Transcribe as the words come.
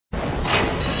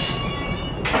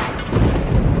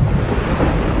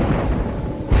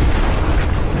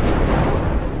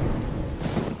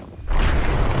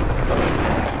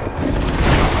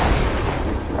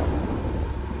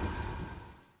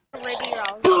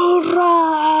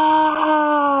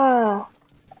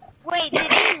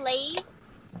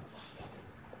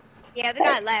other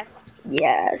guy left.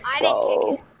 Yes, I didn't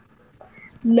kick it.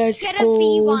 Let's Get a go.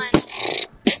 V1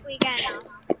 if we get enough.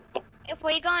 If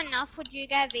we got enough, would you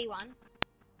get V1?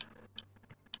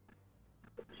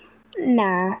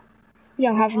 Nah, we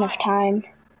don't have enough time.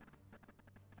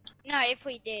 No, if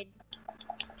we did.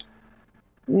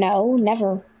 No,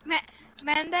 never.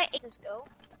 Remember, it's a school.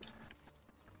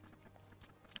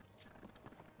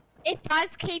 It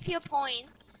does keep your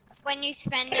points when you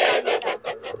spend it on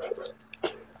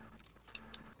stuff.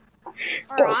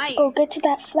 Where are you? Go get to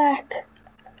that flak.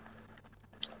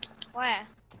 Where?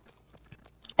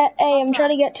 At A, I'm trying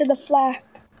to get to the flak.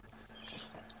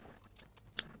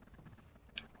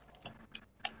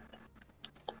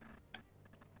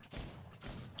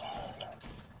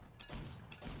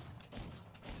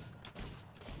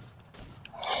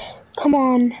 Come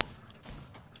on.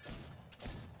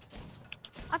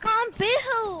 I can't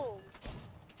build.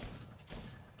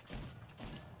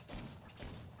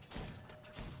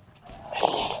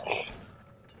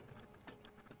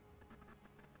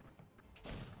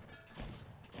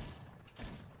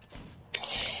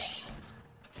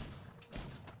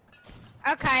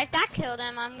 Okay, if that killed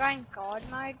him, I'm going God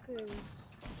mode, cause...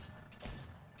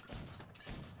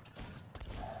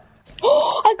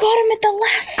 I got him at the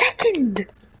last second!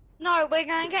 No, we're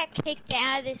gonna get kicked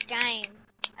out of this game.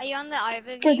 Are you on the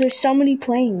overview? Bro, there's so many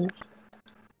planes.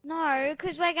 No,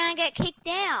 cause we're gonna get kicked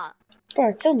out. Bro,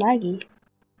 it's so laggy.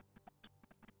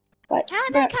 What? How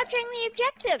are Bro, they capturing the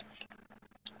objective?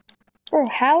 bro,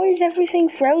 how is everything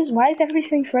frozen? Why is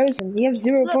everything frozen? You have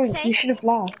 0 Look, points. see? You should have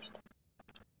lost.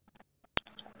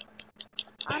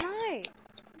 I know.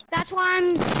 That's why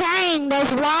I'm saying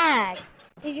there's lag.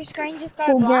 Did your screen just go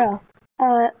Oh, black?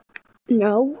 bro.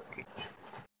 No.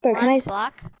 Bro,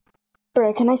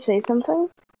 can I say something?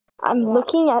 I'm What?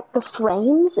 looking at the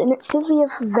frames, and it says we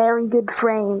have very good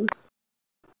frames.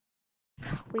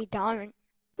 We don't.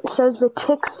 It says the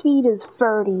tick speed is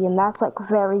 30, and that's, like,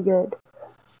 very good.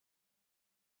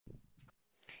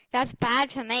 That's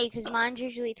bad for me, because mine's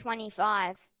usually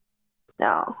 25.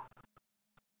 No.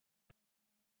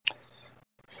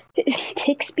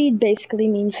 Tick speed basically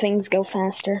means things go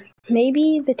faster.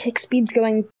 Maybe the tick speed's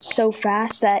going so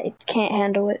fast that it can't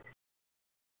handle it.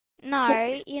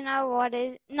 No, you know what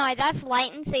is... No, that's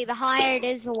latency. The higher it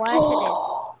is, the worse it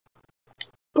is.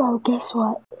 Bro, guess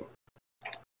what?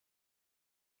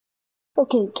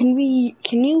 Okay, can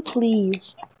you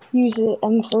please use the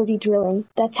M30 drilling?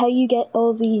 That's how you get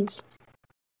all these.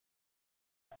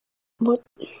 What?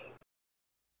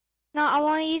 No, I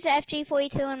want to use the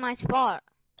FG42 in my spot.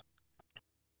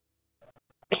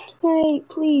 Wait,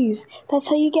 please. That's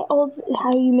how you get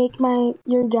how you make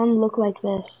your gun look like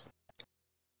this.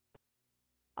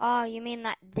 Oh, you mean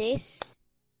like this?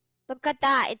 Look at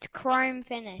that, it's chrome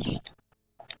finished.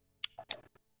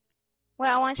 Wait,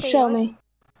 I want to see Show yours. me.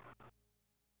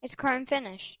 It's chrome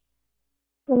finished.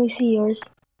 Let me see yours.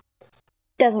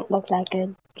 Doesn't look that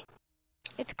good.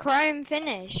 It's chrome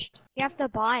finished. You have to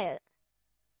buy it.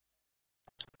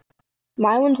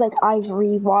 My one's like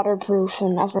ivory, waterproof,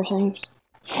 and other things.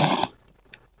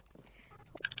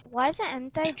 Why does the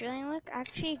M30 drilling look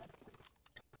actually...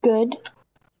 Good.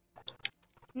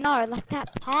 No, like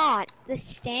that part. The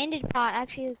standard part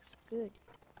actually looks good.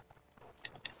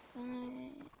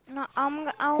 No, I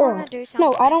want to do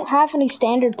something. No, I don't have any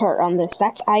standard part on this.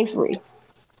 That's ivory.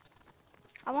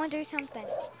 I want to do something.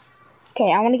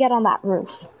 Okay, I want to get on that roof.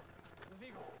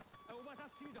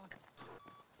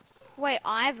 Wait,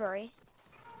 ivory?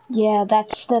 Yeah,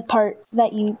 that's the part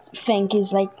that you think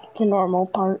is like the normal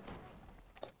part.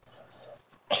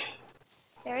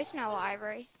 There is no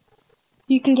ivory.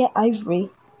 You can get ivory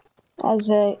as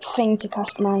a thing to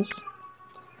customize.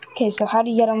 Okay, so how do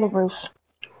you get on the roof?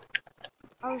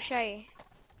 I'll show you.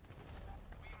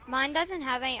 Mine doesn't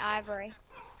have any ivory.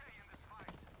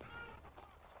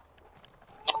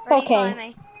 Ready, Okay. Follow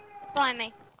me. Follow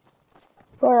me.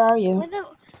 Where are you?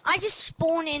 I just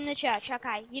spawned in the church.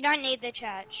 Okay, you don't need the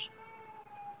church.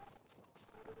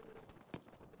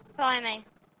 Follow me.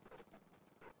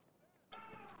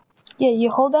 Yeah, you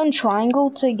hold down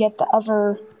triangle to get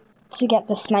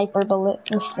the sniper bullet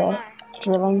with the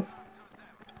drilling.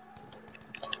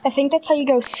 I think that's how you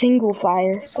go single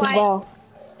fire as well.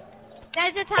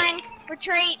 There's a tank.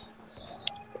 Retreat.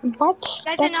 What?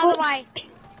 There's another way.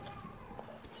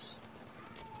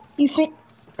 You think?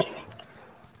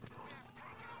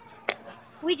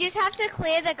 We just have to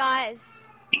clear the guys.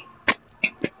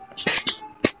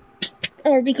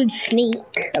 Or we could sneak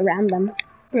around them.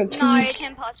 Bro, No, it's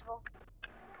impossible.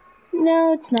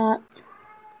 No, it's not.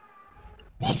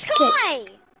 This guy!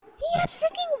 He has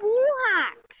freaking wall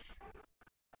hacks!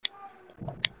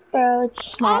 Bro,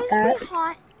 it's not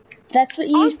that. That's what I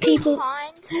you was people.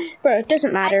 behind. Bro, it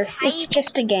doesn't matter. table. It's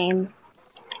just a game.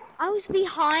 I was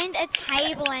behind a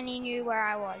table and he knew where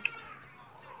I was.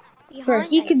 Bro, Behind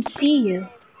he a could see you.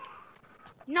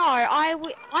 No, I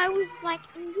was like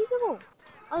invisible.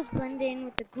 I was blended in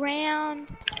with the ground.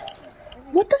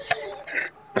 What the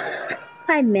f-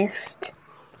 I missed.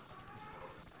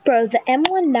 Bro, the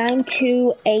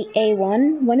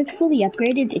M192AA1, when it's fully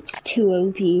upgraded, it's too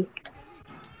OP.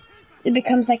 It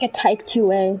becomes like a Type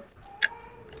 2A.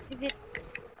 Is it?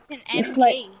 It's an It's MG.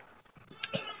 like-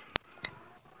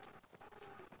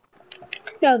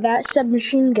 No, that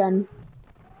submachine gun.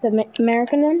 The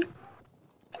American one?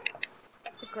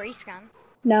 The grease gun.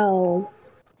 No.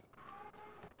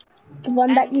 The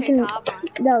one that you M2 can... carbine.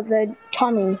 No, the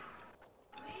Tommy.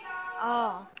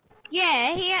 Oh.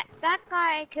 Yeah, that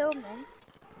guy killed me.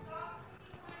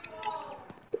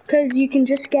 Because you can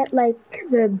just get, like,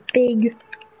 the big...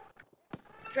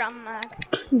 Drum mag.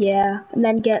 Yeah, and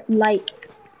then get light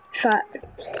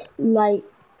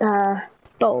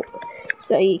bolt.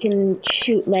 So you can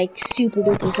shoot, like, super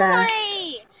duper fast.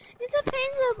 Hey! There's a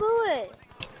pencil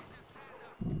bullets.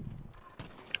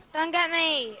 Don't get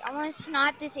me. I want to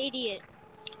snipe this idiot.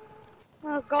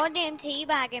 Oh, goddamn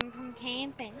teabag him from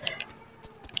camping.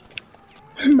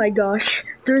 Oh my gosh,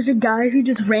 there's a guy who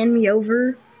just ran me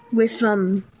over with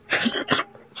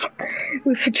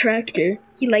with a tractor.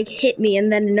 He like hit me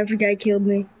and then another guy killed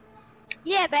me.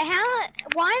 Yeah, but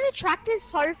why are the tractors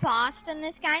so fast in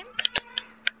this game?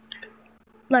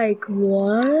 Like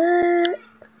what?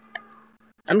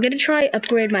 I'm gonna try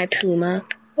upgrade my Puma.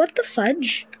 What the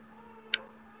fudge?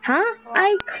 Huh? What?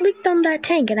 I clicked on that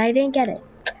tank and I didn't get it.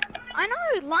 I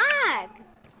know, lag.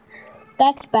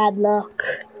 That's bad luck.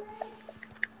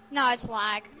 No, it's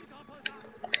lag.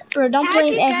 Bro, don't How'd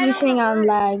blame you get everything on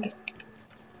the on lag.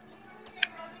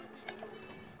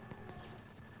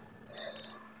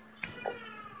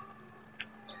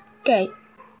 Okay.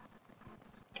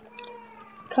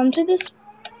 Come to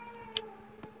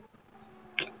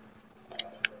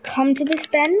this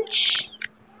bench.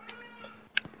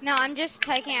 No, I'm just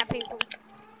taking out people.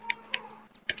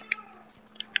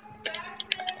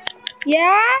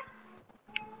 Yeah?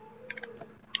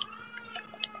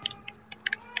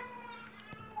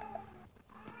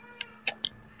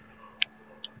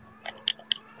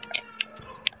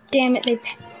 Damn it, they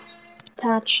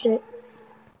patched it.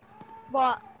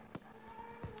 What?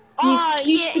 You Oh,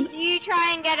 used to- you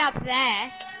try and get up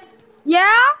there.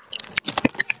 Yeah?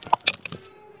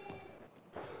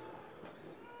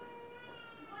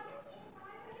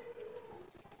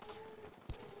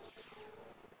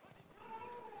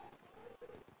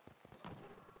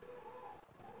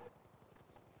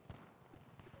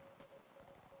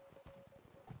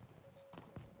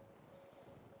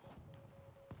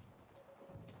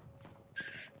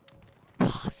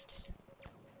 Bastard.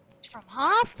 It's from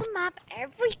half the map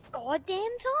every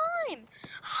goddamn time.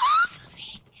 Half of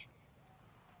it.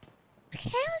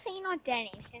 How is he not dead?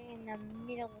 He's sitting in the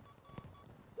middle.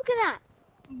 Look at that.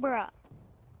 Bruh.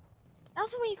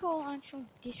 That's what you call actual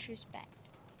disrespect.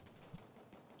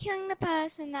 Killing the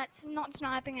person that's not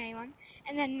sniping anyone,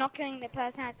 and then not killing the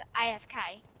person that's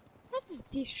AFK. That's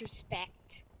just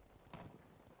disrespect.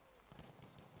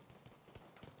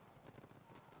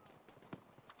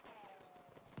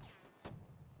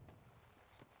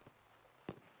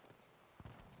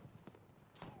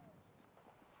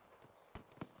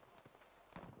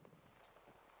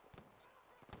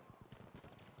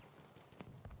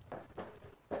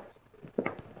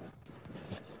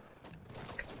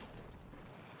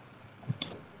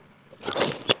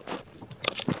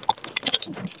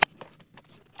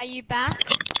 Are you back?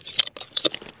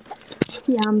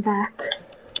 Yeah, I'm back.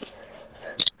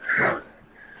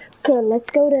 Good, let's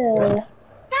go to...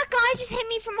 That guy just hit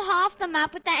me from half the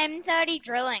map with the M30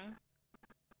 drilling.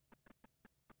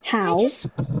 How? They just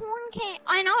spawn camp.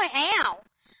 I know how.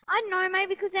 I don't know,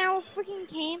 maybe because they're all freaking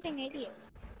camping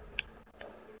idiots.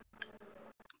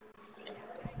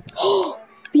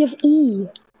 We have E.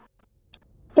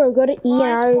 Bro, go to E Why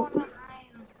and spawn on rail?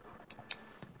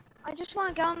 I just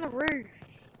want to go on the roof.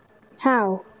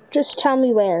 How? Just tell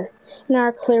me where. And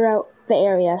I'll clear out the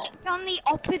area. It's on the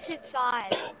opposite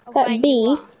side of That where B. you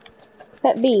are.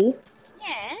 That B.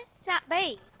 Yeah, it's at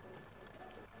B.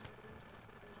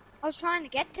 I was trying to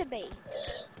get to B.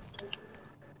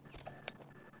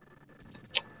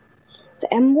 The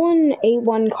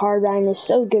M1A1 carbine is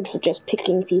so good for just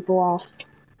picking people off.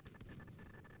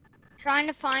 Trying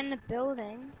to find the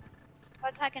building.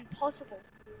 But it's like impossible.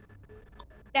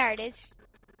 There it is.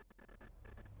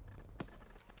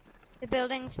 The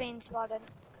building's been spotted.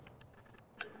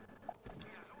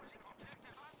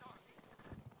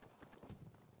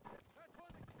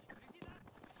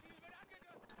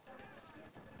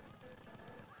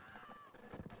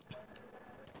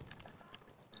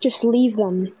 Just leave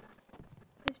them.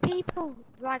 There's people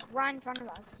like right in front of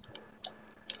us.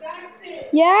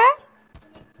 Yeah?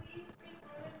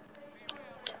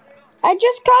 I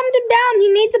just calmed him down.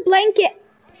 He needs a blanket.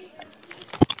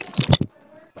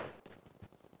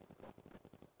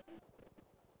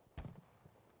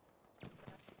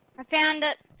 I found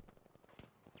it.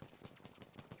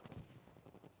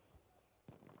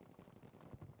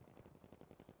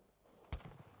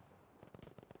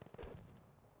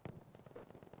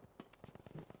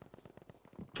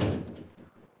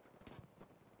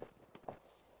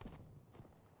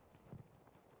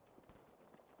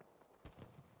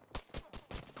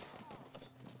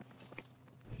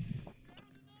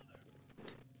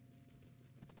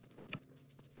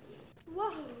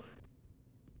 Whoa.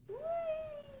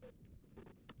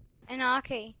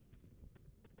 Anarchy.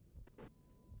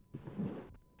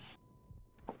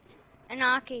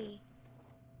 Anarchy.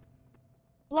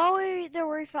 Blow the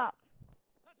roof up.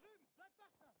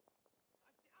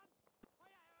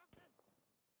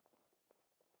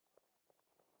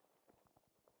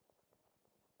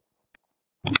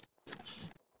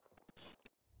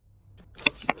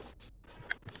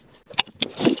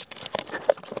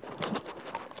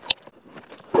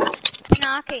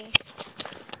 Anarchy.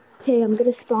 Hey, I'm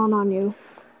gonna spawn on you.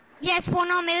 Yes,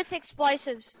 one on me with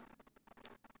explosives.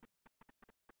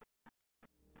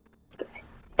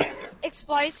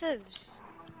 Explosives.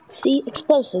 See?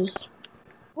 Explosives.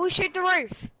 We'll shoot the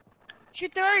roof.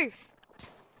 Shoot the roof.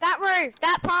 That roof.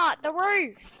 That part. The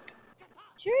roof.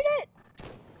 Shoot it.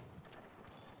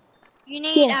 You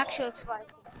need Yeah. actual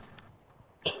explosives.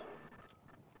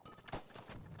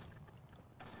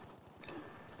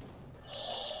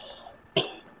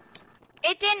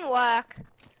 It didn't work.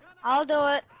 I'll do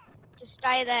it. Just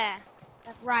stay there.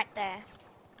 Like right there.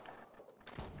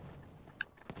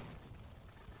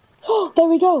 Oh, there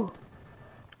we go.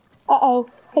 Uh-oh,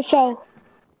 I fell.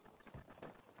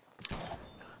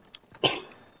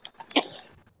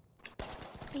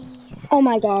 Please. Oh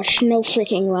my gosh, no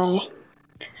freaking way.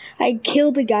 I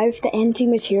killed a guy with the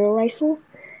anti-material rifle,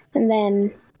 and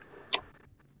then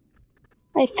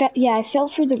I fell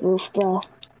through the roof, bro.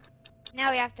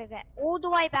 Now we have to get all the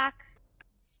way back.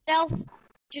 Stealth.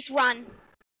 Just run.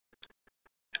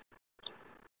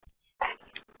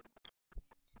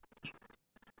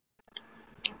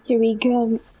 Here we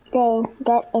go.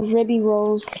 Got a Ribby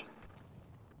Rolls.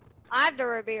 I have the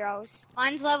ruby rolls.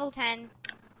 Mine's level 10.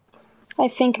 I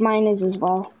think mine is as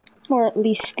well. Or at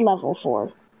least level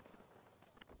 4.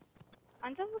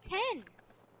 Mine's level 10.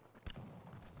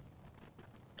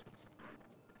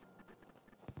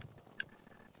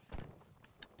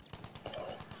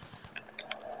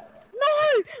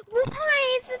 No!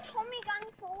 Why? It's a Tommy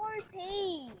gun so OP.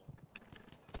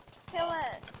 Kill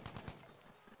it.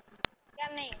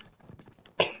 Get me.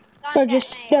 Don't No, get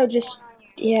just, me. no, I'll just, spawn on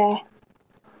you. yeah.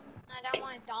 I don't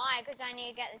want to die because I need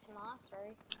to get this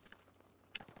mastery.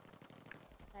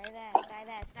 Stay there, stay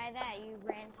there, stay there. You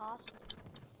ran past me.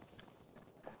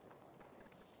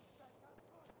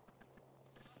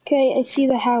 Okay, I see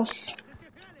the house.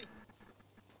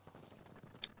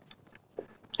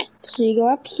 So you go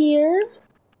up here.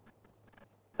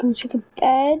 Go to the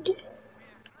bed.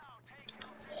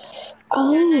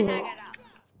 And then Oh. hang it up.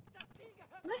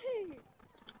 Woohoo!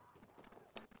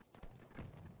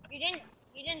 You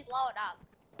didn't blow it up.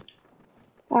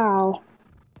 Ow.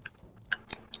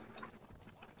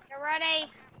 You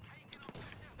ready?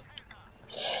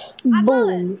 I blew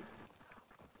Boom.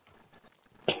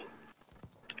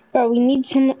 Bro, we need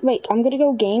some. Wait, I'm gonna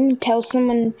go game. Tell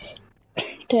someone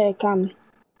to come.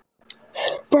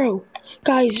 Bro,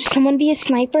 guys, someone be a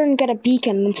sniper and get a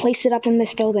beacon and place it up in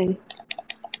this building.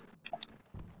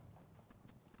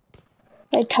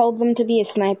 I told them to be a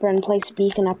sniper and place a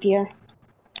beacon up here.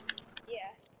 Yeah.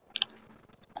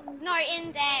 No,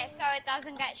 in there, so it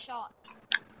doesn't get shot.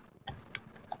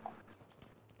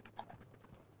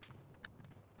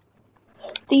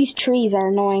 These trees are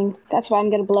annoying. That's why I'm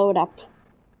gonna blow it up.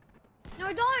 No,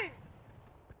 don't!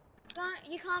 Don't,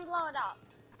 you can't blow it up.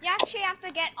 You actually have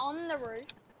to get on the roof.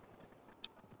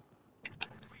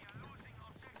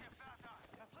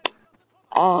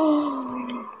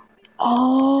 Oh.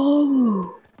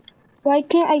 Oh. Why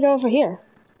can't I go over here?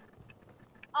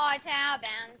 Oh, it's our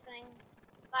bounds thing.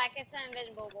 Like, it's an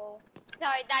invisible wall. So,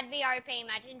 that'd be OP,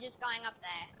 imagine just going up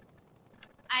there.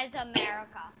 As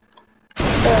America.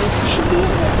 There should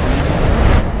be